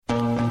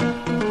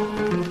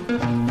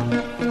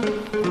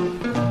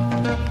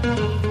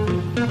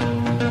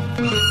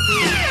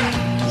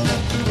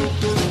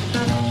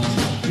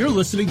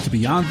listening to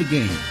Beyond the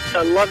Game.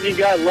 I love you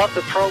guys. Love the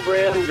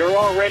program. You're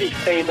already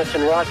famous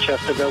in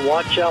Rochester, but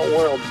watch out,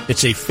 world.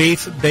 It's a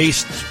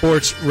faith-based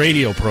sports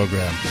radio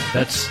program.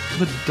 That's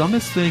the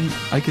dumbest thing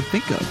I could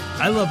think of.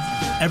 I love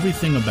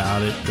everything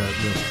about it.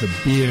 The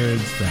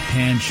beards, the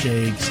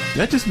handshakes.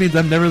 That just means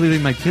I'm never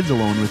leaving my kids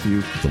alone with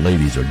you. The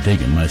ladies are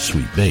digging my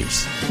sweet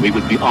bass. We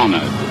would be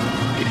honored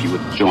if you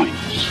would join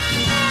us.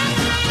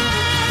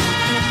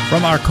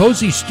 From our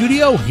cozy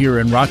studio here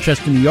in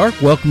Rochester, New York,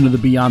 welcome to the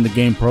Beyond the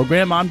Game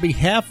program. On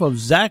behalf of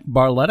Zach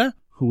Barletta,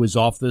 who is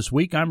off this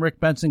week, I'm Rick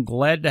Benson.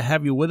 Glad to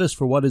have you with us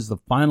for what is the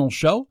final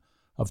show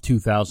of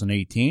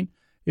 2018.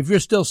 If you're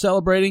still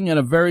celebrating, and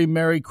a very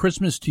Merry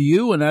Christmas to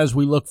you. And as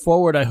we look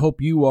forward, I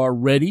hope you are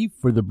ready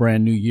for the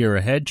brand new year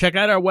ahead. Check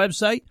out our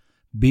website,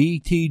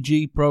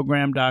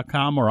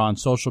 btgprogram.com, or on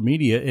social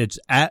media, it's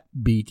at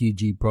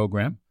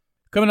btgprogram.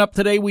 Coming up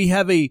today, we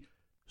have a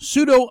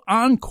pseudo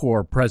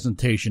encore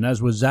presentation.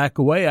 As with Zach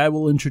away, I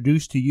will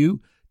introduce to you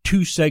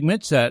two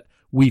segments that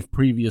we've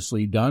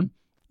previously done.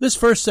 This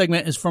first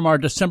segment is from our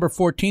December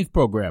 14th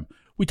program.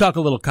 We talk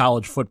a little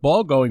college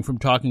football, going from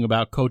talking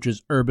about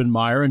coaches Urban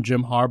Meyer and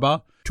Jim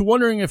Harbaugh to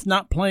wondering if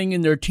not playing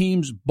in their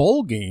team's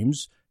bowl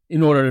games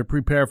in order to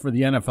prepare for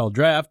the NFL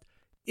draft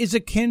is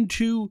akin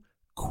to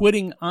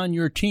quitting on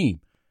your team.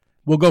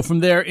 We'll go from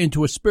there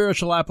into a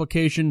spiritual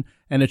application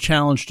and a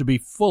challenge to be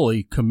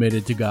fully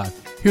committed to God.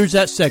 Here's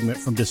that segment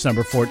from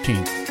December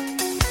 14th.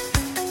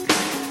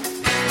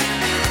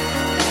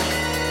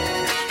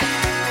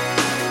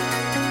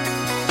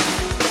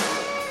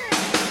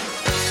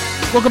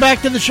 Welcome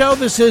back to the show.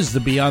 This is the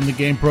Beyond the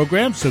Game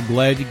program. So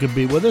glad you could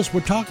be with us.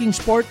 We're talking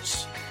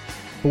sports,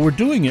 but we're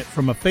doing it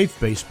from a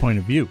faith-based point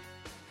of view.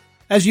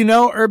 As you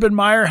know, Urban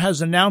Meyer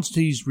has announced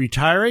he's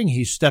retiring.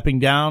 He's stepping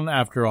down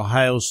after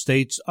Ohio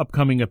State's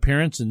upcoming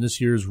appearance in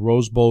this year's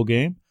Rose Bowl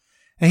game.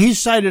 And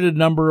he's cited a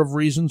number of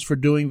reasons for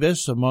doing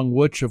this, among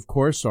which, of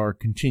course, are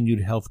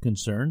continued health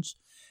concerns.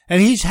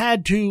 And he's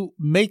had to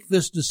make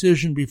this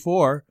decision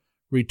before,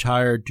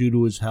 retire due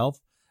to his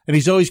health. And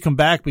he's always come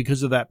back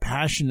because of that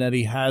passion that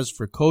he has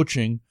for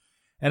coaching.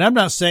 And I'm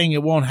not saying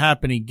it won't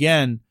happen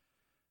again,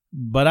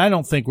 but I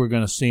don't think we're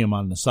going to see him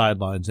on the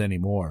sidelines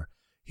anymore.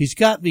 He's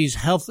got these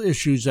health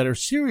issues that are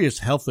serious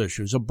health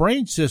issues, a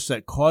brain cyst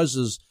that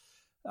causes,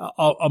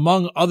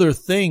 among other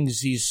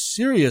things, these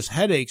serious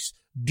headaches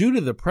due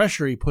to the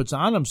pressure he puts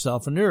on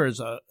himself. And there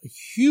is a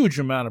huge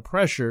amount of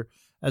pressure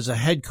as a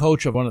head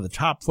coach of one of the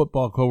top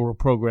football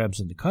programs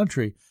in the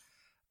country.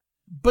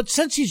 But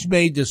since he's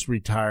made this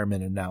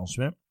retirement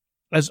announcement,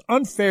 as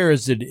unfair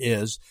as it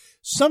is,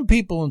 some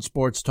people in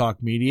sports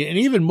talk media and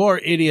even more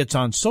idiots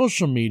on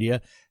social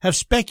media have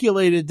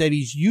speculated that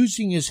he's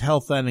using his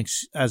health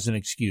as an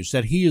excuse,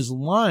 that he is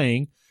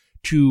lying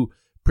to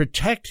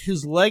protect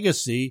his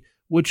legacy,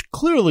 which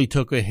clearly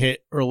took a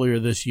hit earlier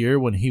this year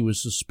when he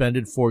was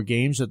suspended 4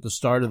 games at the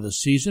start of the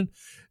season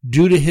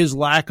due to his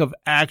lack of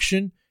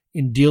action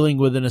in dealing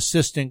with an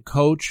assistant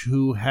coach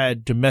who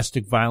had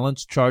domestic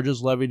violence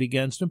charges levied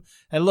against him.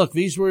 And look,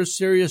 these were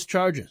serious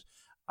charges.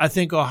 I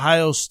think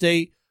Ohio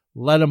State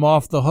let him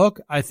off the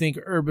hook. I think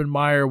Urban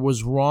Meyer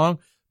was wrong,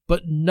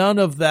 but none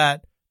of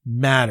that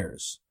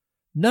matters.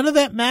 None of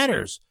that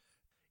matters.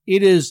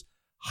 It is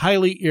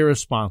highly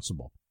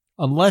irresponsible.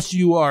 Unless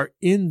you are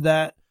in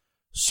that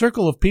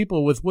circle of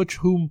people with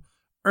whom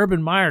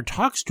Urban Meyer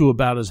talks to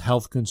about his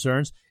health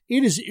concerns,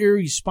 it is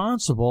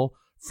irresponsible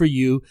for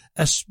you,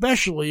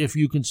 especially if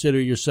you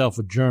consider yourself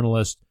a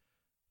journalist,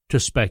 to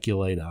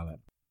speculate on it.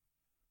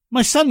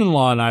 My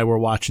son-in-law and I were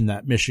watching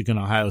that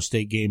Michigan-Ohio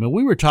State game, and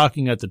we were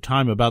talking at the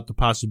time about the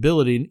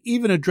possibility and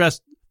even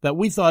addressed that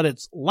we thought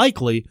it's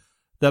likely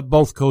that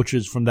both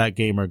coaches from that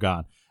game are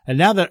gone. And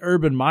now that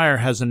Urban Meyer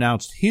has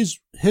announced his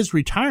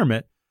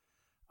retirement,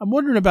 I'm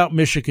wondering about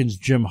Michigan's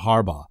Jim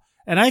Harbaugh.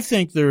 And I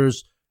think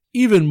there's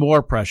even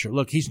more pressure.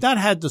 Look, he's not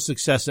had the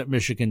success at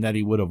Michigan that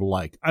he would have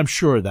liked. I'm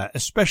sure of that,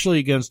 especially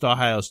against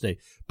Ohio State.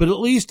 But at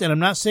least, and I'm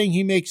not saying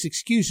he makes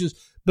excuses,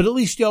 but at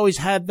least he always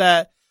had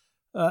that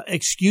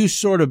excuse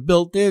sort of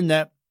built in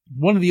that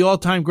one of the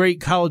all-time great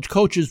college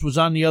coaches was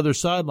on the other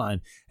sideline.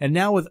 And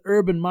now with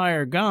Urban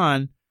Meyer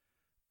gone,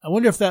 I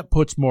wonder if that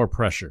puts more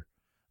pressure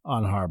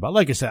on Harbaugh.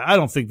 Like I said, I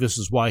don't think this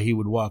is why he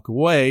would walk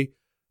away,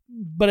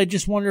 but I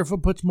just wonder if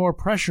it puts more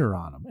pressure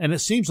on him. And it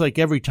seems like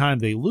every time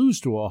they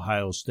lose to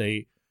Ohio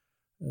State,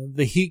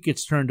 the heat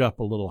gets turned up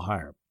a little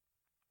higher.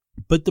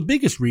 But the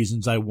biggest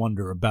reasons I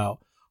wonder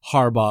about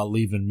Harbaugh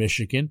leaving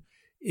Michigan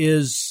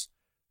is,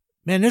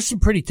 man, there's some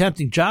pretty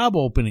tempting job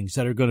openings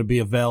that are going to be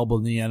available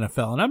in the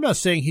NFL. And I'm not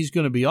saying he's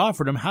going to be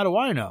offered them. How do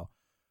I know?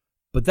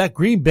 But that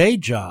Green Bay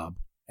job,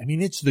 I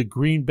mean, it's the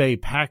Green Bay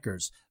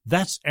Packers.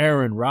 That's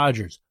Aaron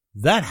Rodgers.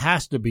 That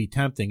has to be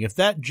tempting. If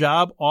that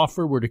job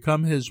offer were to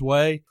come his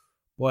way,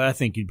 boy, I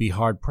think you'd be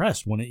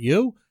hard-pressed, wouldn't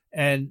you?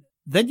 And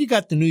then you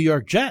got the New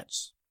York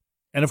Jets.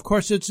 And, of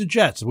course, it's the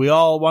Jets. We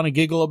all want to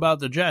giggle about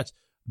the Jets.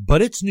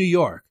 But it's New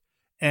York.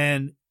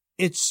 And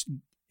it's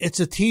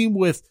a team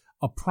with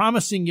a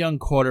promising young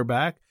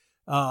quarterback,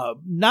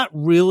 not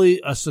really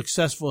a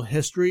successful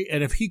history.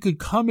 And if he could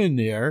come in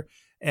there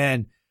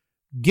and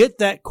get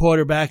that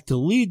quarterback to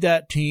lead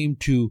that team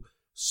to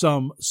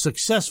some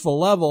successful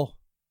level,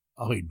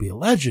 oh, he'd be a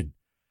legend.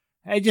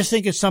 I just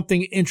think it's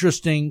something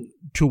interesting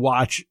to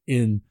watch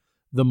in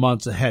the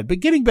months ahead. But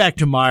getting back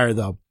to Meyer,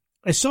 though,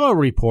 I saw a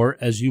report,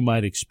 as you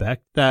might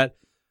expect, that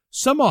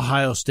some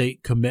Ohio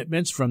State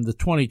commitments from the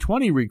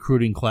 2020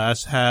 recruiting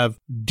class have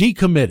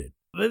decommitted.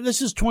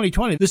 This is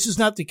 2020. This is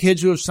not the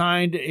kids who have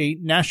signed a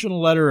national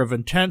letter of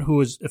intent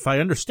who is, if I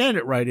understand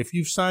it right, if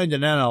you've signed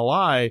an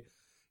NLI,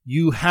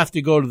 you have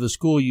to go to the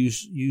school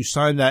you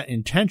sign that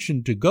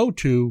intention to go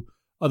to.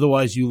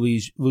 Otherwise, you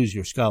lose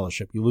your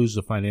scholarship. You lose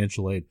the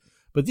financial aid.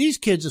 But these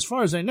kids, as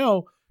far as I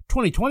know,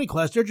 2020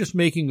 class, they're just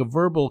making a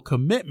verbal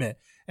commitment.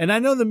 And I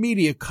know the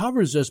media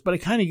covers this, but I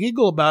kind of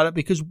giggle about it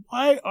because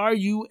why are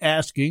you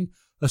asking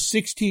a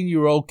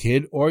 16-year-old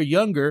kid or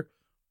younger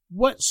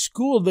what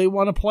school they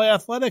want to play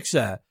athletics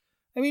at?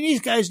 I mean,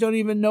 these guys don't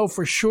even know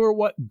for sure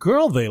what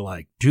girl they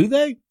like, do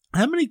they?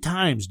 How many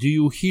times do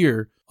you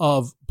hear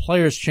of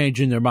players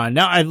changing their mind?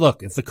 Now,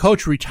 if the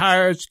coach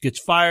retires, gets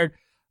fired,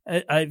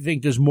 I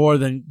think there's more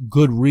than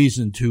good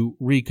reason to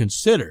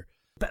reconsider.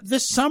 But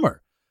this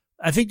summer,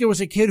 I think there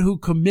was a kid who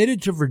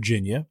committed to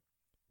Virginia,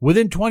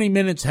 within 20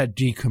 minutes had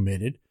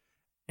decommitted,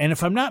 and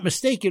if I'm not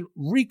mistaken,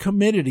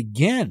 recommitted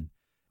again.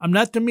 I'm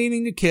not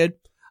demeaning the kid.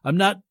 I'm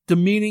not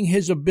demeaning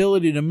his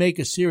ability to make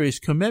a serious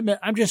commitment.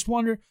 I'm just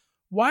wondering,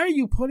 why are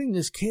you putting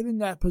this kid in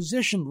that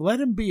position? Let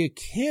him be a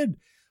kid.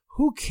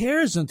 Who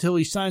cares until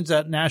he signs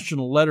that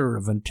national letter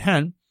of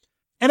intent?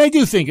 And I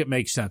do think it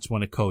makes sense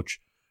when a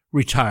coach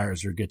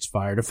retires or gets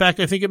fired. In fact,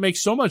 I think it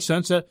makes so much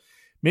sense that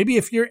maybe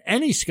if you're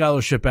any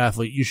scholarship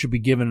athlete, you should be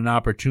given an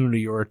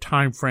opportunity or a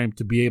time frame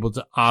to be able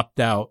to opt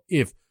out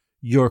if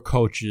your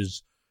coach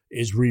is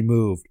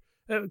removed.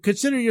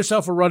 Consider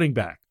yourself a running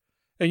back,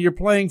 and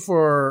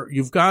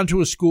you've gone to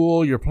a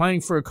school, you're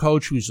playing for a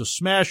coach who's a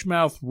smash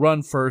mouth,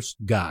 run first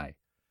guy.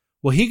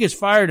 Well, he gets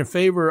fired in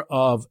favor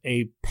of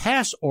a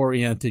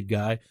pass-oriented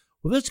guy.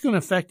 Well, that's going to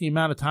affect the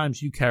amount of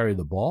times you carry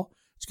the ball.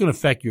 It's going to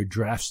affect your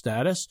draft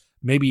status,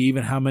 maybe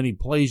even how many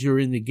plays you're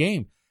in the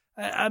game.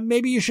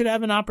 Maybe you should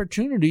have an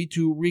opportunity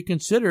to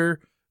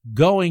reconsider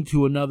going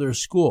to another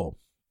school.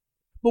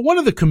 But one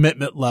of the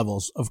commitment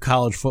levels of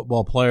college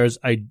football players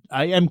I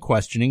am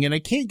questioning, and I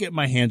can't get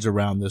my hands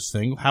around this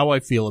thing, how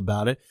I feel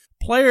about it.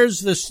 Players,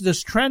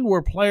 this trend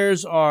where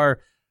players are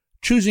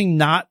choosing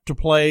not to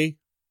play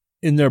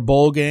in their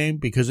bowl game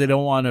because they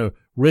don't want to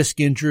risk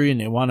injury and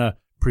they want to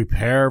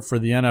prepare for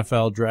the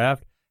NFL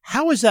draft.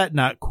 How is that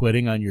not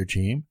quitting on your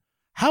team?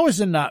 How is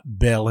it not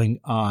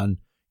bailing on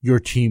your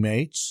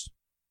teammates?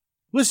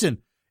 Listen,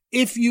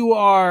 if you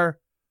are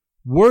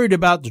worried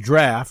about the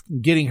draft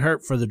and getting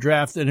hurt for the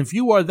draft, and if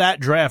you are that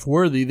draft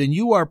worthy, then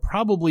you are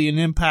probably an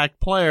impact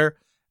player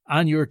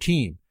on your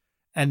team.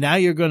 And now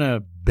you're going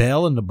to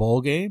bail in the bowl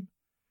game?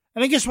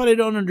 And I guess what I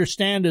don't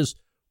understand is,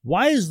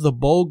 why is the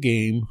bowl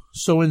game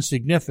so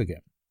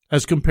insignificant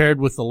as compared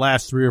with the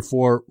last 3 or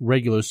 4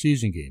 regular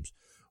season games?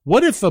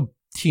 What if a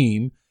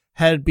team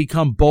had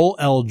become bowl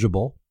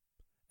eligible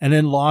and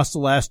then lost the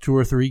last 2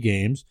 or 3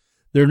 games?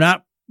 They're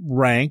not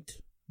ranked.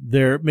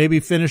 They're maybe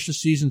finished the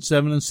season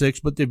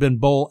 7-6, but they've been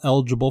bowl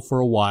eligible for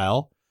a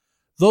while.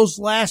 Those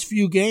last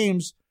few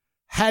games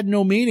had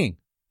no meaning.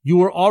 You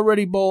were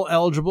already bowl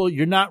eligible.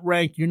 You're not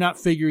ranked. You're not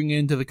figuring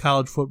into the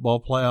college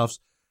football playoffs.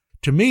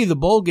 To me, the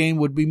bowl game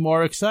would be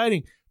more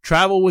exciting.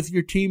 Travel with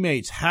your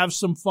teammates, have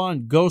some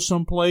fun, go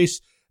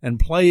someplace and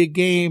play a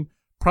game,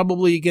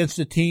 probably against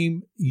a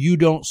team you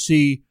don't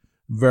see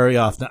very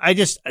often.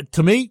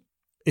 To me,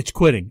 it's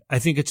quitting. I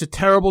think it's a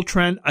terrible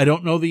trend. I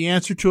don't know the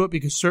answer to it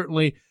because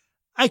certainly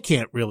I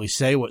can't really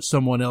say what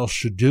someone else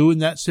should do in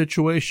that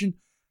situation.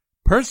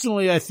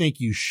 Personally, I think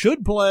you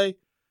should play,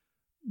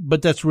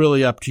 but that's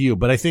really up to you.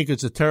 But I think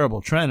it's a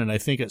terrible trend, and I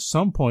think at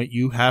some point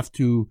you have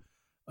to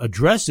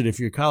address it if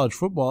you're college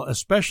football,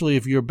 especially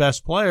if your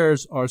best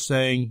players are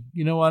saying,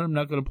 you know what, I'm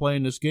not going to play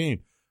in this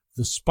game.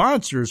 The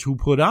sponsors who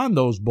put on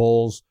those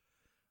bowls,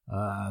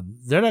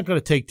 they're not going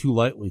to take too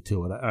lightly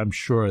to it. I'm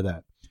sure of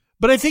that.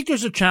 But I think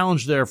there's a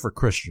challenge there for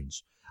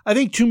Christians. I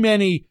think too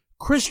many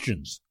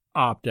Christians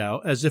opt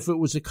out as if it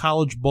was a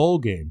college bowl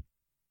game.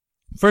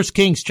 1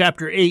 Kings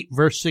chapter 8,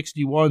 verse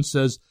 61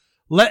 says,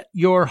 "Let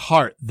your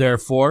heart,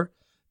 therefore,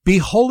 be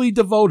wholly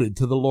devoted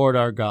to the Lord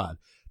our God,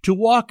 to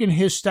walk in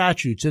his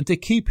statutes and to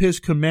keep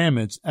his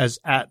commandments as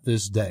at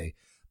this day."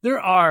 There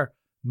are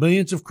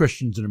millions of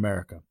Christians in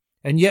America,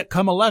 and yet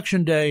come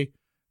election day,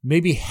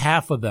 maybe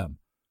half of them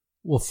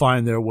will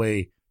find their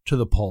way to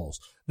the polls.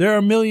 There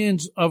are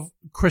millions of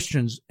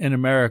Christians in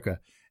America,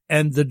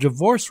 and the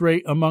divorce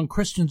rate among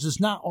Christians is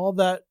not all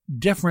that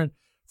different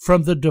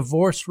from the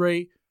divorce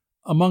rate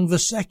among the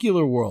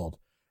secular world.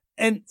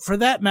 And for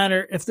that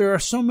matter, if there are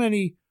so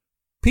many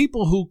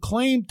people who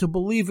claim to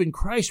believe in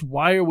Christ,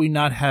 why are we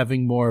not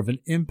having more of an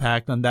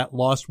impact on that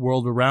lost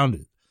world around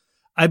it?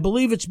 I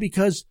believe it's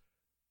because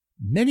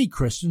many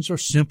Christians are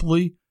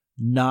simply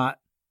not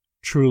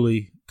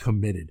truly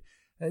committed.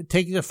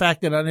 Take the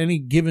fact that on any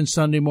given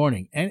Sunday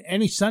morning, and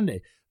any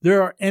Sunday,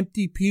 there are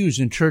empty pews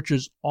in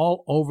churches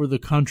all over the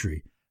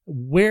country.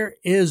 Where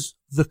is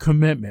the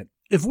commitment.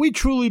 If we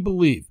truly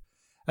believe,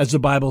 as the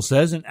Bible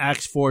says in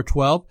Acts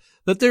 4:12,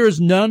 that there is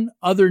none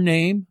other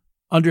name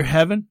under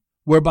heaven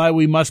whereby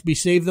we must be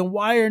saved, then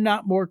why are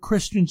not more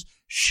Christians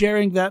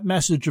sharing that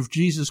message of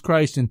Jesus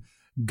Christ and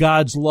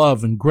God's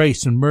love and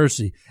grace and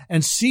mercy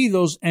and see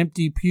those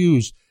empty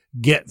pews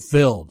get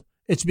filled?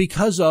 It's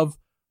because of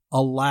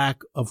a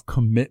lack of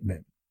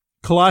commitment.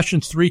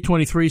 Colossians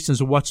 3:23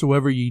 says,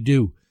 whatsoever ye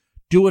do,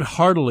 do it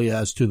heartily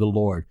as to the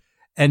Lord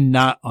and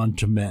not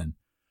unto men.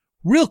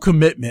 Real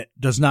commitment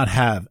does not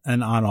have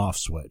an on-off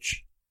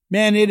switch.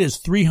 Man, it is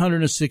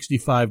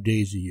 365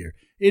 days a year.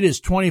 It is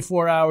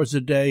 24 hours a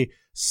day,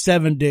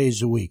 7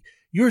 days a week.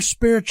 Your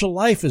spiritual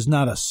life is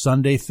not a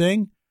Sunday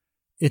thing.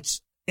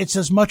 It's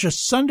as much a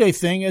Sunday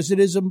thing as it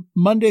is a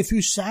Monday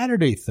through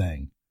Saturday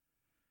thing.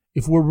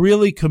 If we're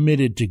really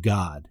committed to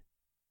God,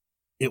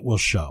 it will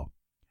show.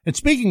 And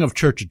speaking of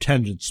church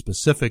attendance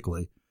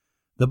specifically,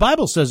 the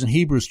Bible says in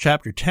Hebrews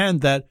chapter 10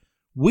 that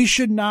we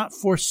should not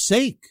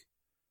forsake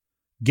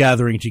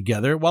gathering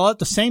together, while at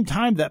the same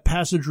time that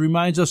passage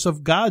reminds us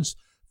of God's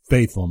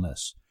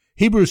faithfulness.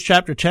 Hebrews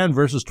chapter 10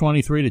 verses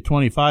 23 to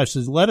 25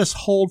 says, let us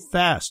hold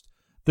fast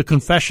the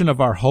confession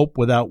of our hope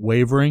without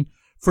wavering,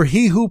 for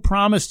he who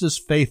promised is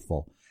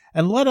faithful.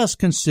 And let us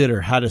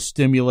consider how to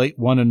stimulate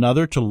one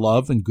another to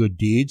love and good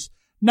deeds,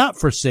 not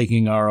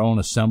forsaking our own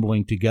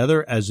assembling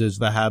together, as is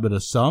the habit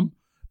of some,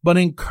 but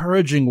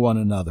encouraging one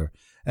another,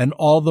 and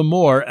all the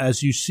more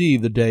as you see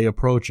the day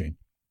approaching.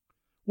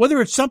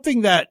 Whether it's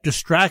something that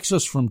distracts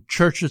us from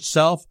church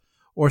itself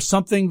or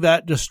something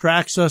that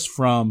distracts us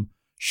from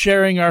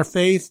sharing our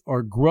faith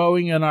or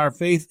growing in our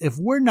faith, if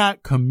we're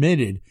not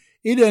committed,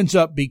 it ends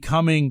up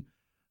becoming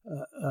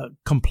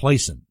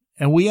complacent.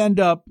 And we end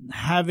up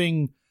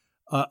having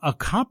a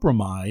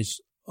compromise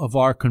of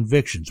our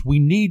convictions. We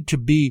need to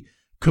be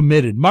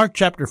committed. Mark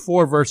chapter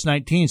 4 verse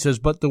 19 says,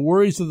 but the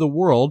worries of the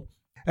world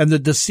and the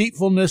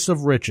deceitfulness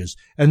of riches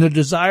and the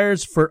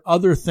desires for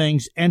other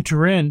things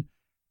enter in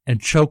and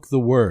choke the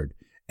word,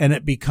 and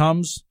it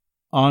becomes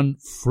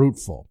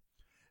unfruitful.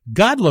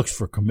 God looks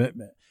for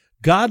commitment.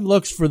 God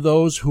looks for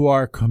those who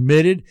are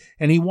committed,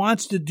 and he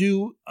wants to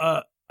do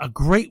a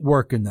great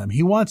work in them.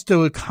 He wants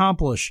to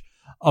accomplish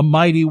a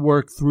mighty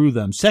work through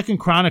them. 2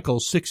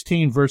 Chronicles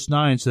 16 verse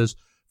 9 says,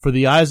 for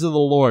the eyes of the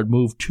Lord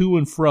move to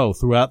and fro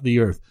throughout the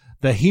earth,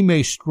 that he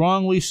may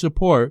strongly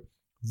support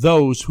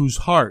those whose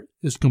heart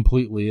is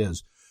completely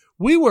his.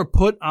 We were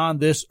put on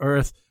this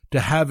earth to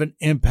have an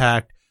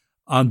impact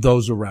on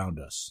those around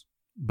us.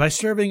 By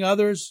serving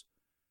others,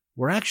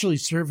 we're actually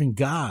serving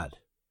God.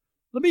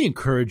 Let me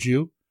encourage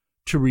you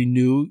to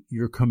renew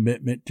your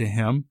commitment to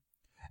him.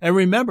 And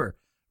remember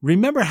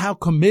how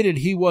committed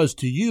he was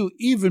to you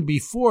even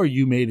before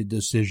you made a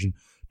decision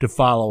to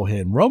follow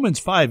him. Romans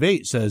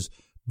 5:8 says,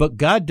 but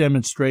God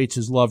demonstrates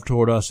his love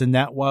toward us in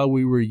that while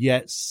we were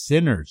yet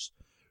sinners,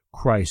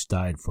 Christ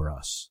died for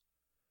us.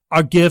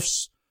 Our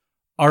gifts,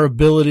 our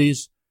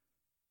abilities,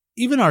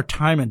 even our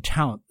time and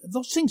talent,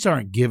 those things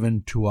aren't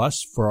given to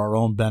us for our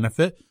own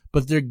benefit,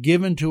 but they're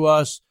given to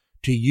us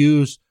to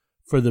use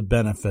for the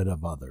benefit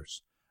of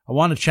others. I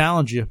want to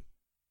challenge you.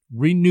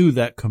 Renew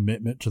that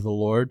commitment to the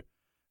Lord.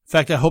 In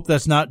fact, I hope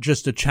that's not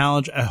just a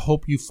challenge. I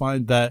hope you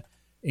find that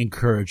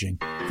encouraging.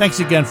 Thanks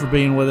again for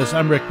being with us.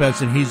 I'm Rick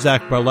Benson. He's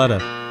Zach Barletta.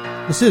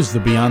 This is the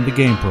Beyond the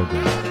Game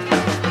program.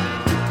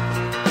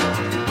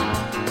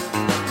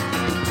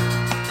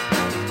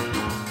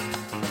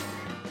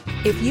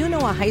 If you know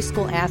a high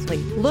school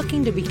athlete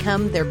looking to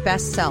become their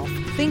best self,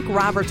 think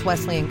Roberts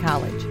Wesleyan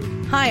College.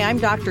 Hi, I'm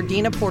Dr.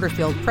 Dina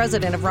Porterfield,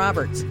 president of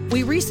Roberts.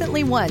 We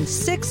recently won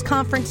 6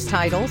 conference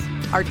titles.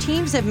 Our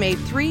teams have made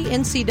 3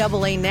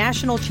 NCAA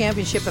national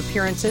championship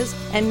appearances,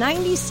 and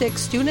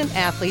 96 student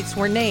athletes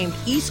were named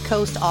East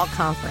Coast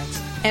All-Conference.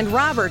 And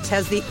Roberts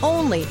has the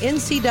only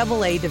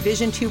NCAA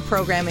Division II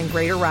program in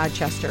Greater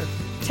Rochester.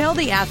 Tell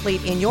the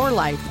athlete in your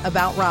life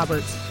about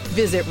Roberts.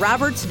 Visit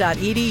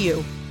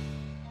roberts.edu.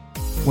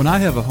 When I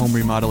have a home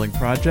remodeling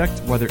project,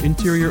 whether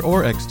interior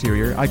or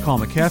exterior, I call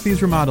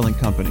McAfee's Remodeling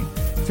Company.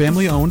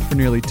 Family owned for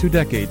nearly 2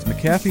 decades,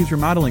 McAfee's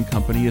Remodeling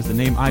Company is the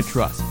name I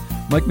trust.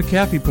 Mike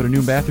McAfee put a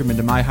new bathroom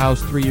into my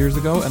house 3 years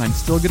ago, and I'm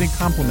still getting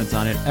compliments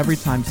on it every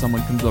time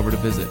someone comes over to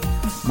visit.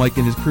 Mike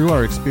and his crew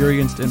are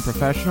experienced and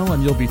professional,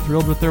 and you'll be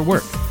thrilled with their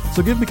work.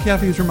 So give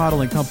McAfee's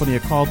Remodeling Company a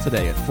call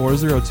today at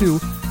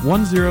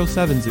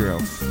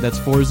 402-1070. That's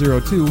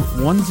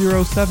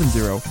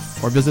 402-1070.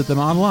 Or visit them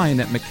online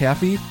at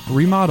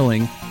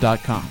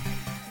McAfeeRemodeling.com.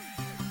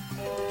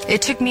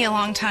 It took me a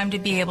long time to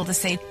be able to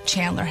say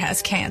Chandler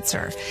has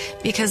cancer,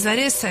 because that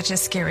is such a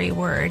scary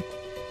word.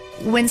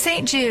 When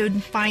St.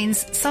 Jude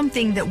finds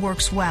something that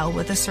works well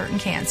with a certain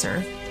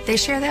cancer, they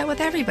share that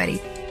with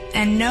everybody.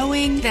 And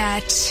knowing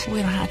that we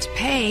don't have to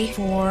pay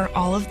for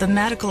all of the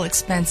medical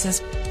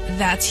expenses,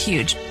 that's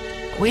huge.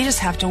 We just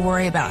have to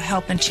worry about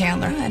helping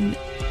Chandler, and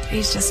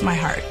he's just my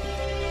heart.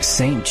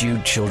 St.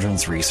 Jude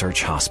Children's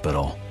Research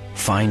Hospital.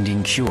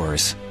 Finding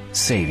cures,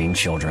 saving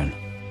children.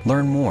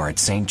 Learn more at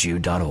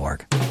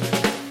stjude.org.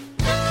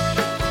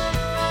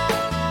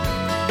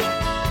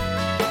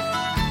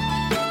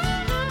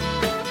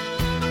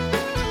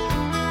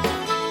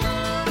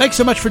 Thanks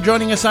so much for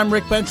joining us. I'm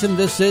Rick Benson.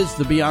 This is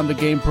the Beyond the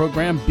Game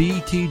program,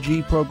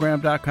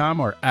 btgprogram.com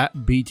or at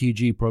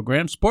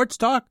btgprogram. Sports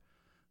talk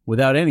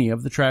without any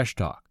of the trash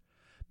talk.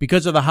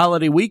 Because of the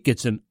holiday week,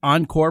 it's an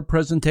encore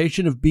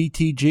presentation of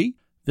BTG.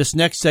 This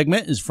next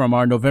segment is from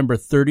our November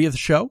 30th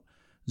show.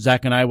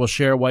 Zach and I will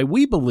share why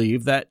we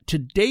believe that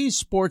today's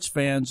sports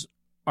fans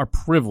are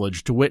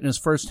privileged to witness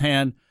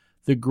firsthand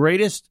the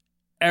greatest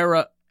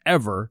era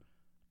ever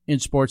in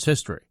sports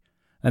history.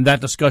 And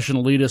that discussion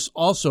will lead us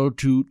also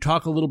to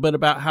talk a little bit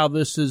about how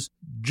this is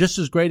just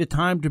as great a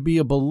time to be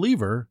a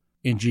believer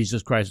in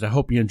Jesus Christ. I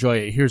hope you enjoy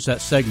it. Here's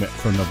that segment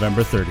from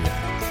November 30th.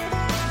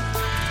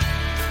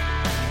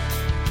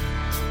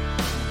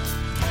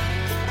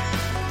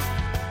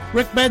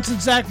 Rick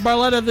Benson, Zach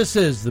Barletta. This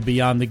is the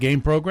Beyond the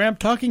Game program,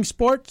 talking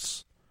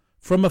sports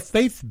from a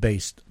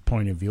faith-based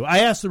point of view. I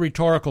asked the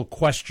rhetorical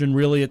question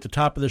really at the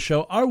top of the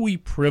show, are we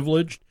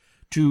privileged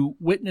to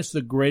witness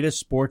the greatest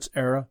sports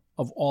era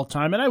of all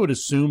time? And I would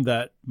assume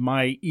that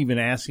my even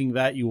asking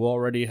that, you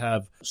already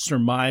have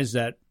surmised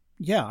that,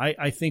 yeah,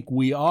 I think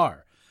we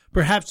are.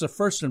 Perhaps the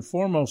first and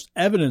foremost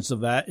evidence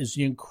of that is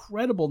the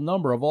incredible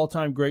number of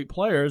all-time great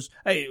players.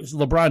 Hey,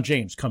 LeBron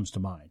James comes to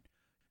mind.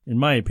 In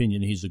my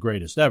opinion, he's the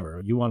greatest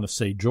ever. You want to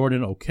say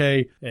Jordan,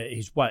 okay.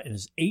 He's in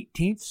his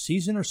 18th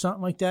season or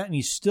something like that, and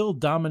he's still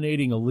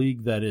dominating a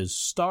league that is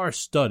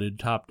star-studded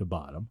top to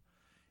bottom.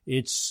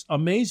 It's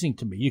amazing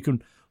to me. You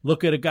can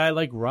look at a guy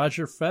like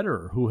Roger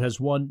Federer, who has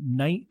won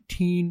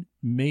 19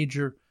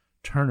 major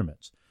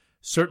tournaments.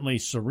 Certainly,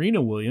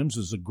 Serena Williams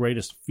is the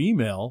greatest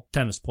female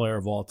tennis player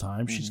of all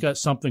time. Mm-hmm. She's got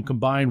something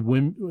combined,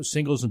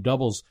 singles and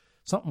doubles,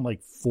 something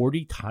like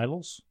 40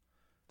 titles.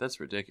 That's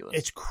ridiculous.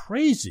 It's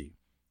crazy.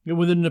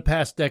 Within the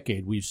past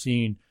decade, we've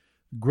seen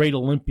great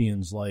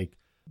Olympians like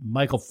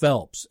Michael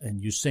Phelps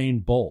and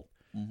Usain Bolt.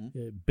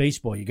 Mm-hmm.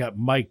 Baseball, you got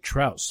Mike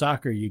Trout.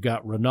 Soccer, you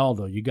got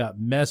Ronaldo. You got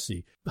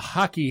Messi.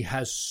 Hockey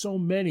has so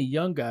many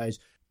young guys,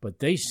 but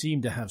they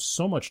seem to have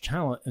so much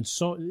talent. And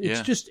so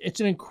it's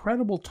an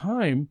incredible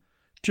time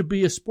to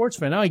be a sports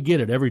fan. Now, I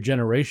get it. Every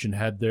generation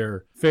had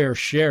their fair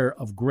share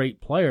of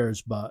great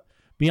players, but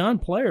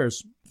beyond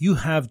players, you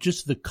have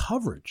just the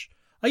coverage.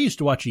 I used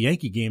to watch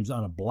Yankee games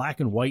on a black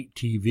and white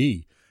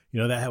TV.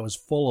 That was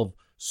full of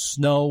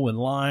snow and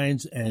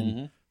lines.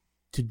 And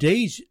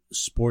today's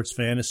sports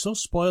fan is so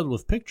spoiled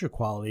with picture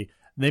quality,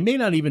 they may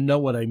not even know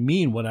what I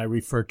mean when I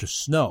refer to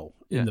snow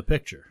in the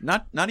picture.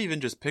 Not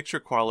even just picture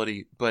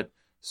quality, but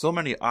so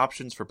many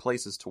options for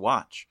places to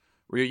watch.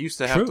 Where you used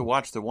to have to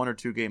watch the one or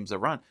two games that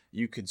run.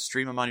 You can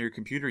stream them on your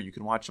computer. You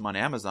can watch them on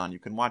Amazon. You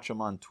can watch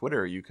them on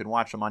Twitter. You can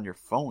watch them on your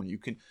phone.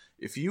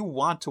 If you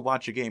want to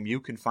watch a game,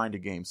 you can find a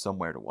game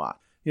somewhere to watch.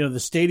 The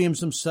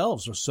stadiums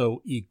themselves are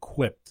so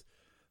equipped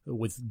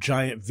with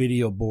giant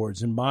video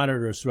boards and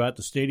monitors throughout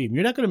the stadium.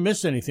 You're not going to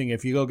miss anything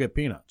if you go get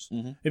peanuts.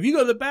 Mm-hmm. If you go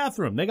to the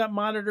bathroom, they got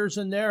monitors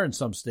in there in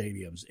some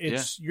stadiums.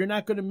 You're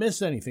not going to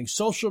miss anything.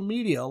 Social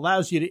media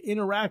allows you to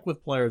interact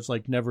with players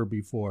like never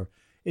before.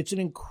 It's an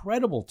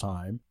incredible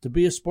time to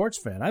be a sports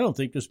fan. I don't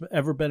think there's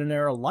ever been an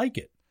era like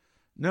it.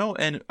 No,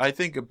 and I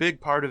think a big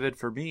part of it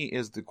for me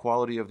is the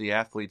quality of the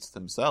athletes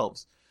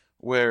themselves,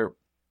 where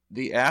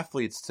the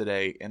athletes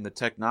today and the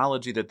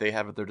technology that they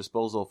have at their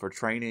disposal for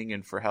training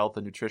and for health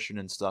and nutrition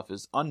and stuff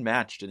is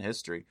unmatched in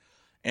history.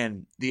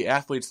 And the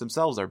athletes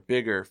themselves are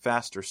bigger,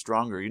 faster,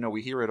 stronger.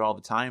 We hear it all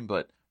the time,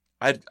 but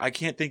I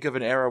can't think of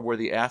an era where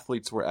the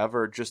athletes were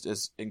ever just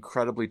as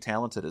incredibly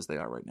talented as they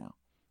are right now.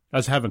 I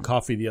was having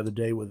coffee the other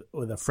day with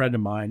a friend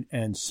of mine,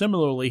 and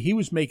similarly, he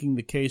was making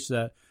the case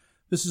that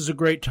this is a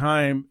great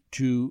time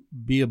to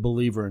be a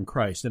believer in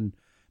Christ. And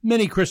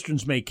many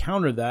Christians may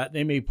counter that.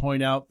 They may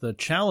point out the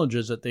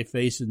challenges that they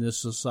face in this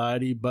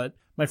society, but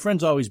my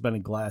friend's always been a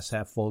glass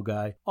half full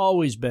guy,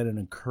 always been an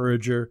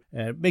encourager,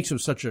 and it makes him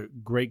such a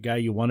great guy.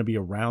 You want to be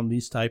around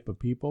these type of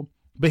people.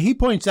 But he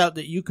points out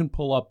that you can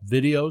pull up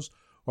videos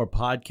or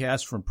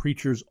podcasts from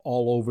preachers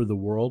all over the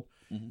world.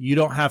 Mm-hmm. You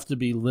don't have to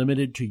be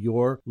limited to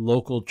your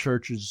local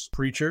church's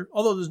preacher,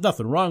 although there's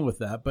nothing wrong with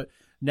that. But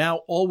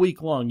now all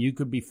week long, you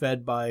could be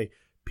fed by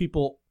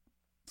people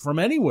from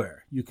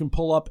anywhere. You can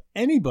pull up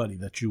anybody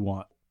that you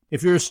want.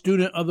 If you're a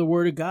student of the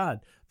Word of God,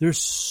 there's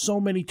so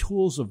many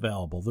tools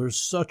available.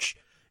 There's such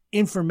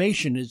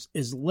information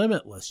is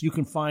limitless. You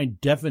can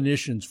find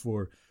definitions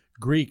for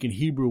Greek and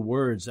Hebrew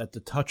words at the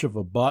touch of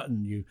a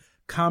button.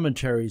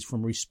 Commentaries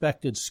from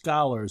respected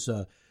scholars.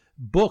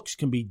 Books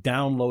can be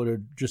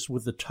downloaded just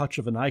with the touch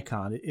of an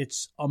icon.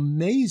 It's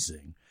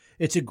amazing.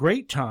 It's a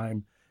great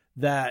time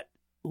that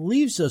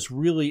leaves us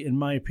really, in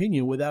my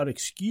opinion, without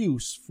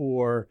excuse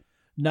for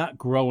not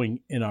growing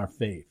in our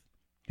faith.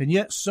 And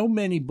yet so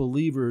many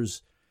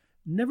believers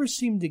never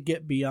seem to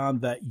get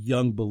beyond that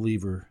young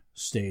believer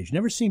stage,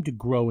 never seem to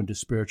grow into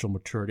spiritual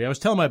maturity. I was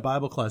telling my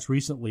Bible class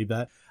recently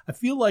that I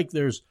feel like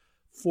there's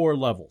 4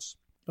 levels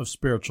of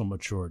spiritual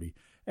maturity.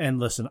 And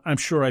listen, I'm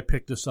sure I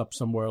picked this up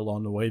somewhere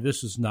along the way.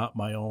 This is not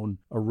my own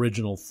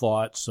original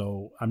thought,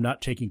 so I'm not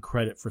taking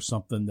credit for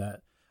something that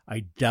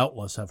I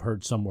doubtless have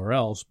heard somewhere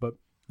else. But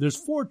there's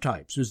 4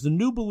 types. There's the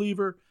new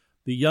believer,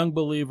 the young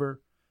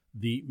believer,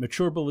 the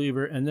mature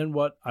believer, and then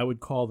what I would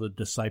call the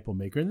disciple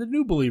maker. And the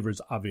new believers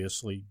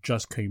obviously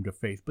just came to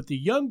faith. But the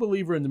young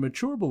believer and the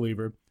mature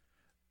believer,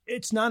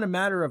 it's not a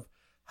matter of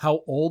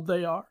how old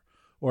they are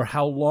or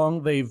how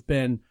long they've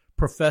been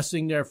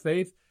professing their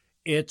faith.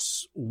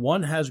 It's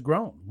one has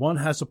grown, one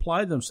has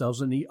applied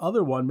themselves, and the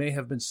other one may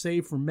have been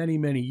saved for many,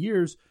 many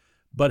years,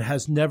 but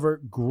has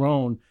never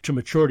grown to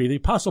maturity. The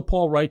Apostle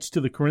Paul writes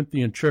to the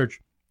Corinthian church.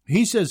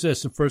 He says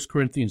this in 1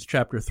 Corinthians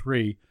chapter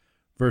 3,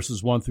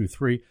 verses 1 through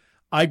 3.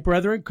 I,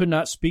 brethren, could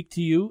not speak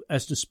to you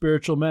as to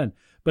spiritual men,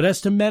 but as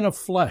to men of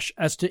flesh,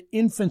 as to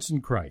infants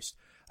in Christ.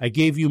 I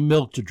gave you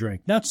milk to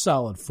drink, not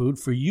solid food,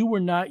 for you were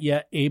not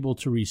yet able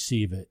to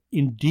receive it.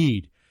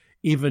 Indeed,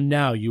 even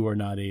now you are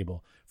not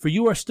able, for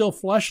you are still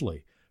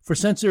fleshly. For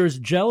since there is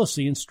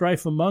jealousy and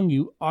strife among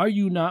you, are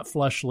you not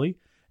fleshly,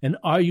 and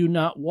are you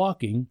not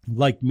walking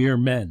like mere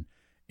men?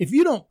 If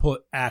you don't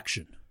put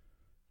action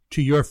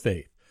to your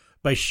faith,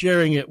 by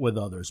sharing it with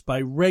others,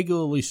 by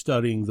regularly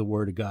studying the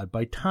Word of God,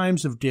 by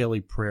times of daily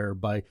prayer,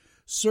 by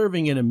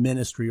serving in a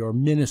ministry or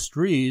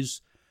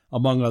ministries,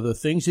 among other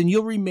things, and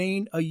you'll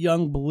remain a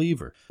young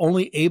believer,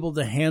 only able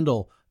to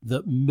handle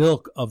the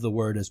milk of the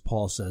Word, as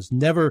Paul says,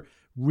 never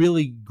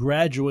really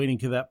graduating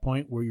to that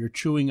point where you're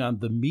chewing on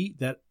the meat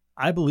that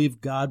I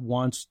believe God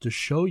wants to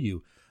show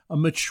you. A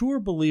mature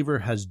believer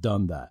has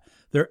done that.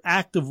 They're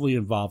actively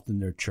involved in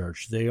their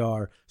church. They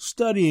are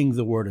studying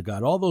the Word of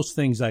God, all those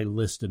things I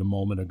listed a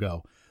moment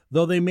ago,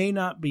 though they may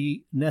not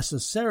be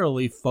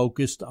necessarily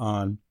focused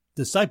on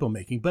disciple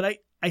making. But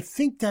I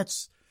think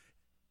that's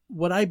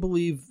what I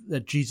believe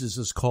that Jesus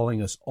is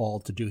calling us all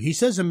to do. He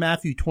says in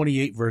Matthew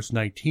 28, verse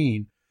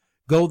 19,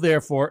 go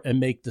therefore and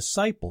make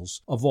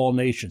disciples of all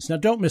nations. Now,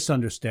 don't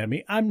misunderstand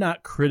me. I'm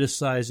not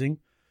criticizing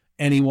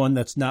anyone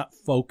that's not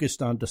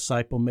focused on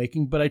disciple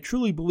making, but I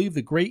truly believe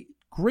the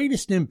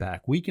greatest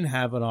impact we can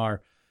have on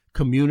our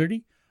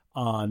community,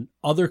 on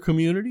other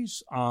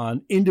communities,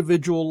 on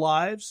individual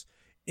lives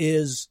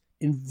is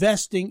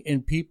investing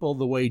in people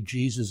the way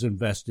Jesus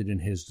invested in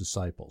his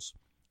disciples.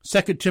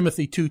 2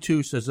 Timothy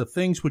 2:2 says, the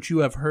things which you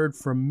have heard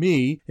from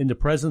me in the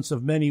presence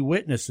of many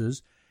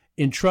witnesses,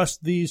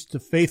 entrust these to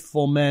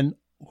faithful men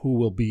who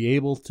will be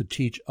able to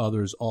teach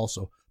others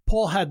also.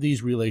 Paul had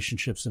these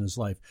relationships in his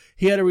life.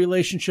 He had a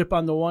relationship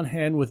on the one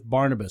hand with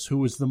Barnabas, who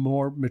was the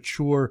more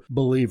mature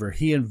believer.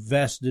 He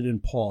invested in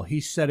Paul. He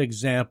set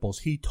examples.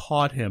 He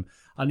taught him.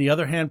 On the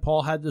other hand,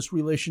 Paul had this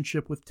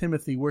relationship with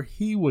Timothy where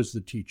he was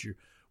the teacher,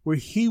 where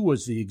he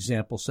was the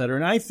example setter.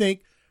 And I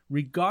think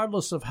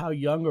regardless of how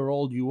young or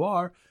old you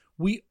are,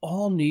 we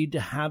all need to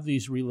have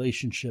these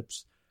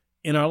relationships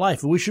in our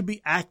life. And we should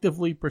be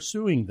actively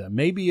pursuing them.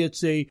 Maybe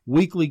it's a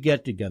weekly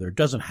get-together. It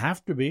doesn't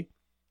have to be.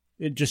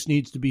 It just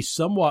needs to be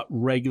somewhat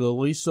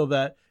regularly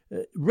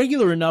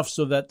regular enough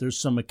so that there's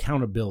some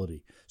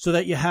accountability, so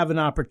that you have an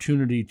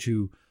opportunity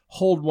to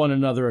hold one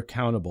another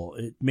accountable.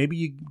 Maybe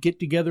you get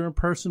together in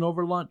person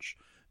over lunch.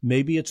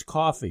 Maybe it's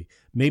coffee.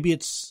 Maybe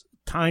it's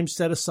time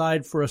set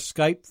aside for a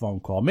Skype phone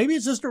call. Maybe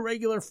it's just a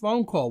regular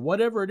phone call,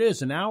 whatever it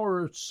is, an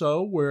hour or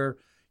so where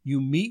you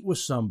meet with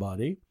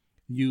somebody,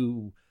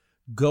 you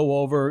go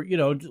over,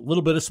 a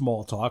little bit of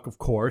small talk, of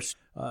course,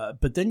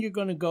 but then you're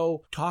going to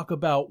go talk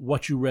about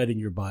what you read in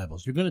your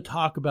Bibles. You're going to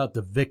talk about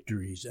the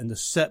victories and the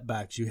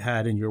setbacks you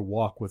had in your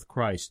walk with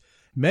Christ.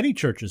 Many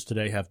churches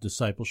today have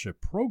discipleship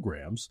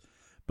programs,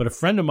 but a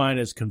friend of mine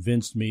has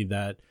convinced me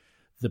that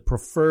the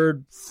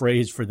preferred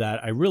phrase for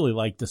that, I really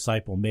like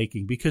disciple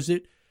making, because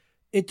it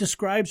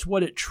describes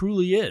what it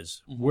truly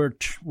is.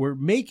 Mm-hmm. We're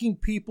making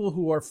people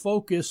who are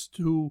focused,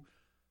 who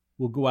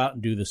will go out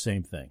and do the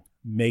same thing.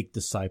 Make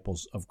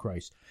disciples of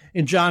Christ.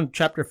 In John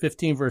chapter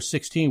 15, verse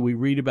 16, we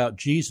read about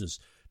Jesus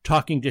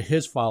talking to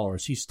his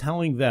followers. He's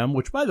telling them,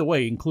 which by the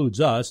way includes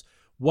us,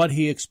 what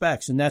he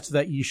expects, and that's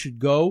that you should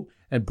go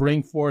and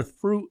bring forth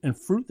fruit, and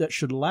fruit that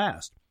should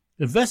last.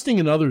 Investing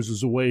in others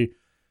is a way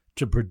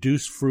to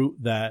produce fruit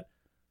that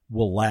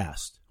will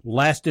last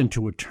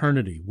into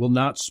eternity, will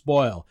not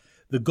spoil.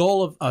 The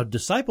goal of a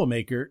disciple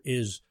maker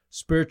is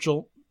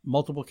spiritual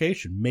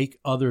multiplication, make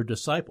other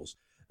disciples.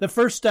 The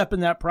first step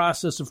in that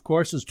process, of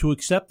course, is to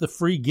accept the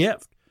free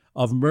gift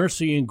of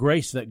mercy and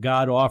grace that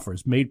God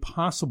offers, made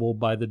possible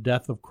by the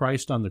death of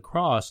Christ on the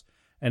cross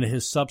and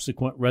his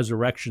subsequent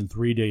resurrection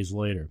 3 days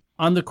later.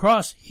 On the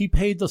cross, he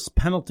paid the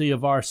penalty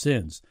of our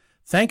sins.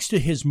 Thanks to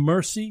his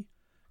mercy,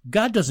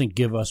 God doesn't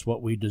give us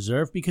what we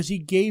deserve because he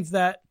gave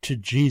that to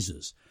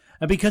Jesus.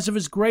 And because of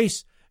his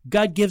grace,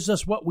 God gives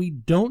us what we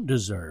don't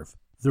deserve,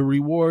 the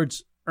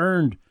rewards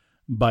earned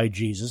by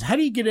Jesus. How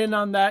do you get in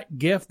on that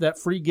gift, that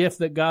free gift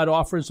that God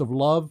offers of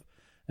love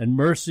and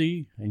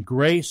mercy and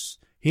grace?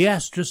 He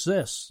asks just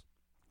this,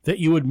 that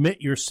you admit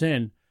your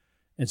sin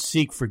and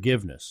seek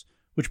forgiveness,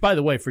 which, by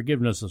the way,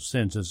 forgiveness of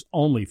sins is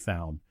only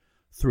found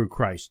through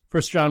Christ.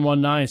 1 John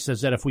 1:9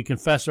 says that if we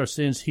confess our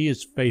sins, he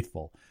is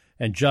faithful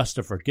and just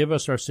to forgive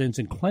us our sins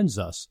and cleanse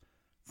us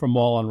from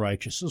all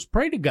unrighteousness. So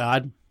pray to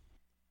God,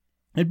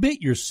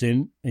 admit your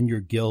sin and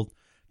your guilt.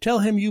 Tell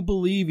him you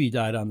believe he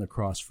died on the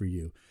cross for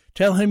you.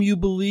 Tell him you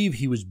believe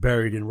he was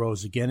buried and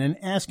rose again, and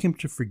ask him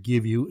to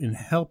forgive you and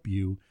help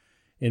you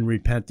in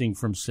repenting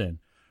from sin.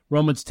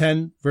 Romans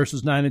 10,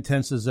 verses 9 and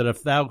 10 says that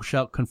if thou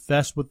shalt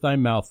confess with thy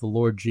mouth the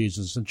Lord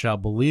Jesus, and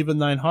shalt believe in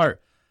thine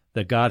heart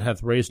that God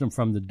hath raised him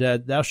from the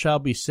dead, thou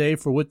shalt be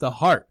saved. For with the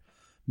heart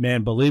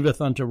man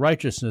believeth unto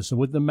righteousness, and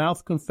with the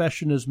mouth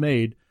confession is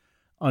made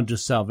unto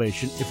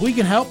salvation. If we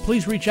can help,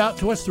 please reach out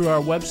to us through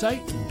our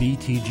website,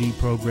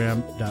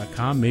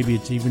 btgprogram.com. Maybe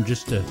it's even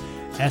just to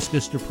ask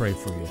us to pray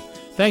for you.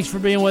 Thanks for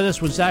being with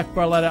us. With Zach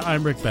Barletta,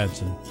 I'm Rick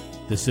Benson.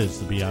 This is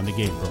the Beyond the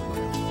Game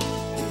program.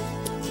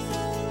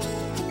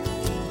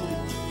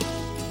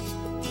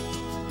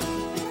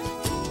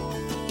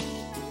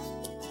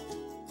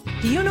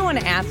 Do you know an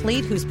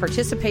athlete whose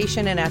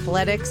participation in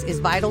athletics is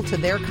vital to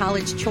their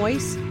college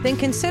choice? Then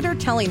consider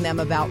telling them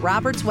about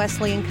Roberts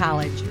Wesleyan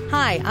College.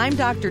 Hi, I'm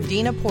Dr.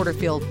 Dina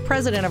Porterfield,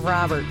 president of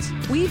Roberts.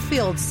 We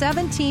field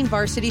 17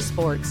 varsity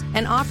sports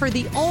and offer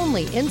the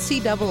only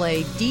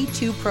NCAA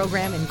D2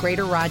 program in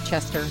Greater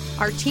Rochester.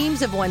 Our teams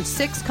have won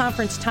 6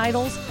 conference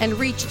titles and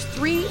reached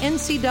 3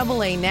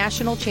 NCAA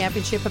national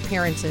championship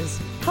appearances.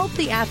 Help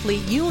the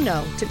athlete you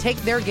know to take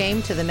their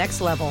game to the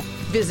next level.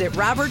 Visit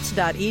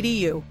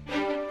roberts.edu.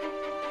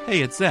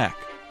 Hey, it's Zach.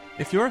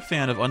 If you're a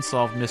fan of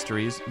unsolved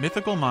mysteries,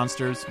 mythical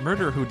monsters,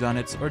 murder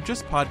whodunits, or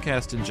just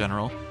podcasts in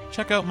general,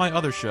 check out my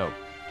other show,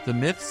 the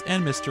Myths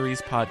and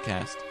Mysteries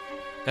Podcast.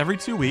 Every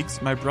 2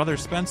 weeks, my brother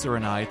Spencer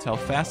and I tell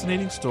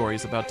fascinating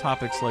stories about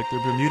topics like the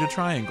Bermuda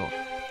Triangle,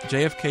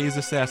 JFK's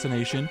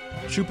assassination,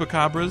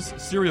 chupacabras,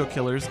 serial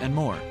killers, and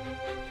more.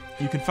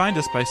 You can find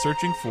us by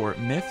searching for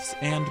Myths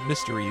and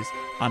Mysteries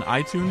on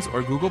iTunes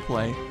or Google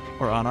Play,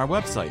 or on our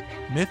website,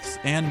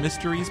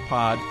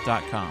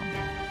 mythsandmysteriespod.com.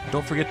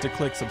 Don't forget to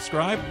click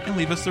subscribe and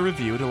leave us a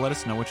review to let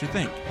us know what you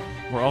think.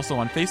 We're also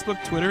on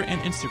Facebook, Twitter,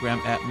 and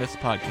Instagram at Myths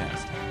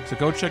Podcast. So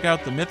go check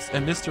out the Myths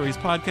and Mysteries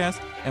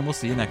Podcast, and we'll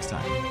see you next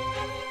time.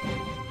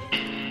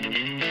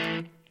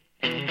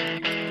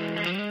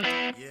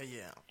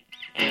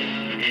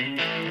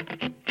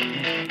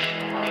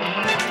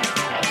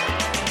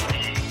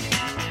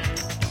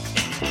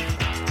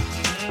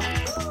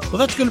 Well,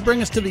 that's going to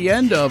bring us to the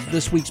end of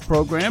this week's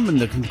program and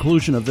the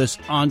conclusion of this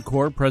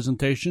encore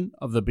presentation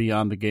of the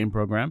Beyond the Game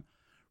program.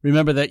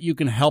 Remember that you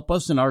can help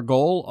us in our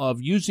goal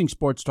of using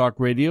Sports Talk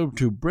Radio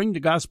to bring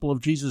the gospel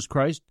of Jesus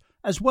Christ,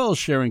 as well as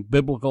sharing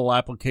biblical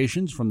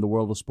applications from the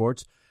world of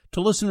sports, to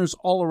listeners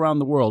all around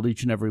the world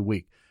each and every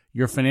week.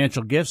 Your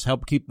financial gifts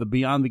help keep the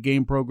Beyond the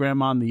Game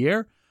program on the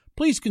air.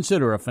 Please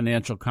consider a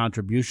financial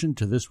contribution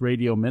to this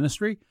radio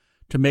ministry.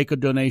 To make a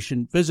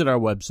donation, visit our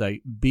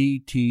website,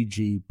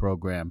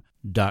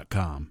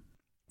 btgprogram.com.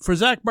 For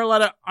Zach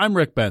Barletta, I'm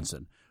Rick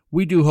Benson.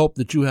 We do hope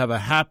that you have a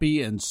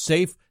happy and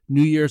safe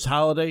New Year's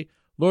holiday.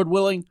 Lord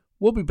willing,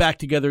 we'll be back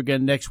together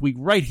again next week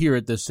right here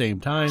at this same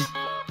time.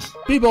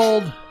 Be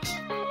bold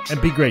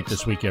and be great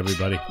this week,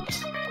 everybody.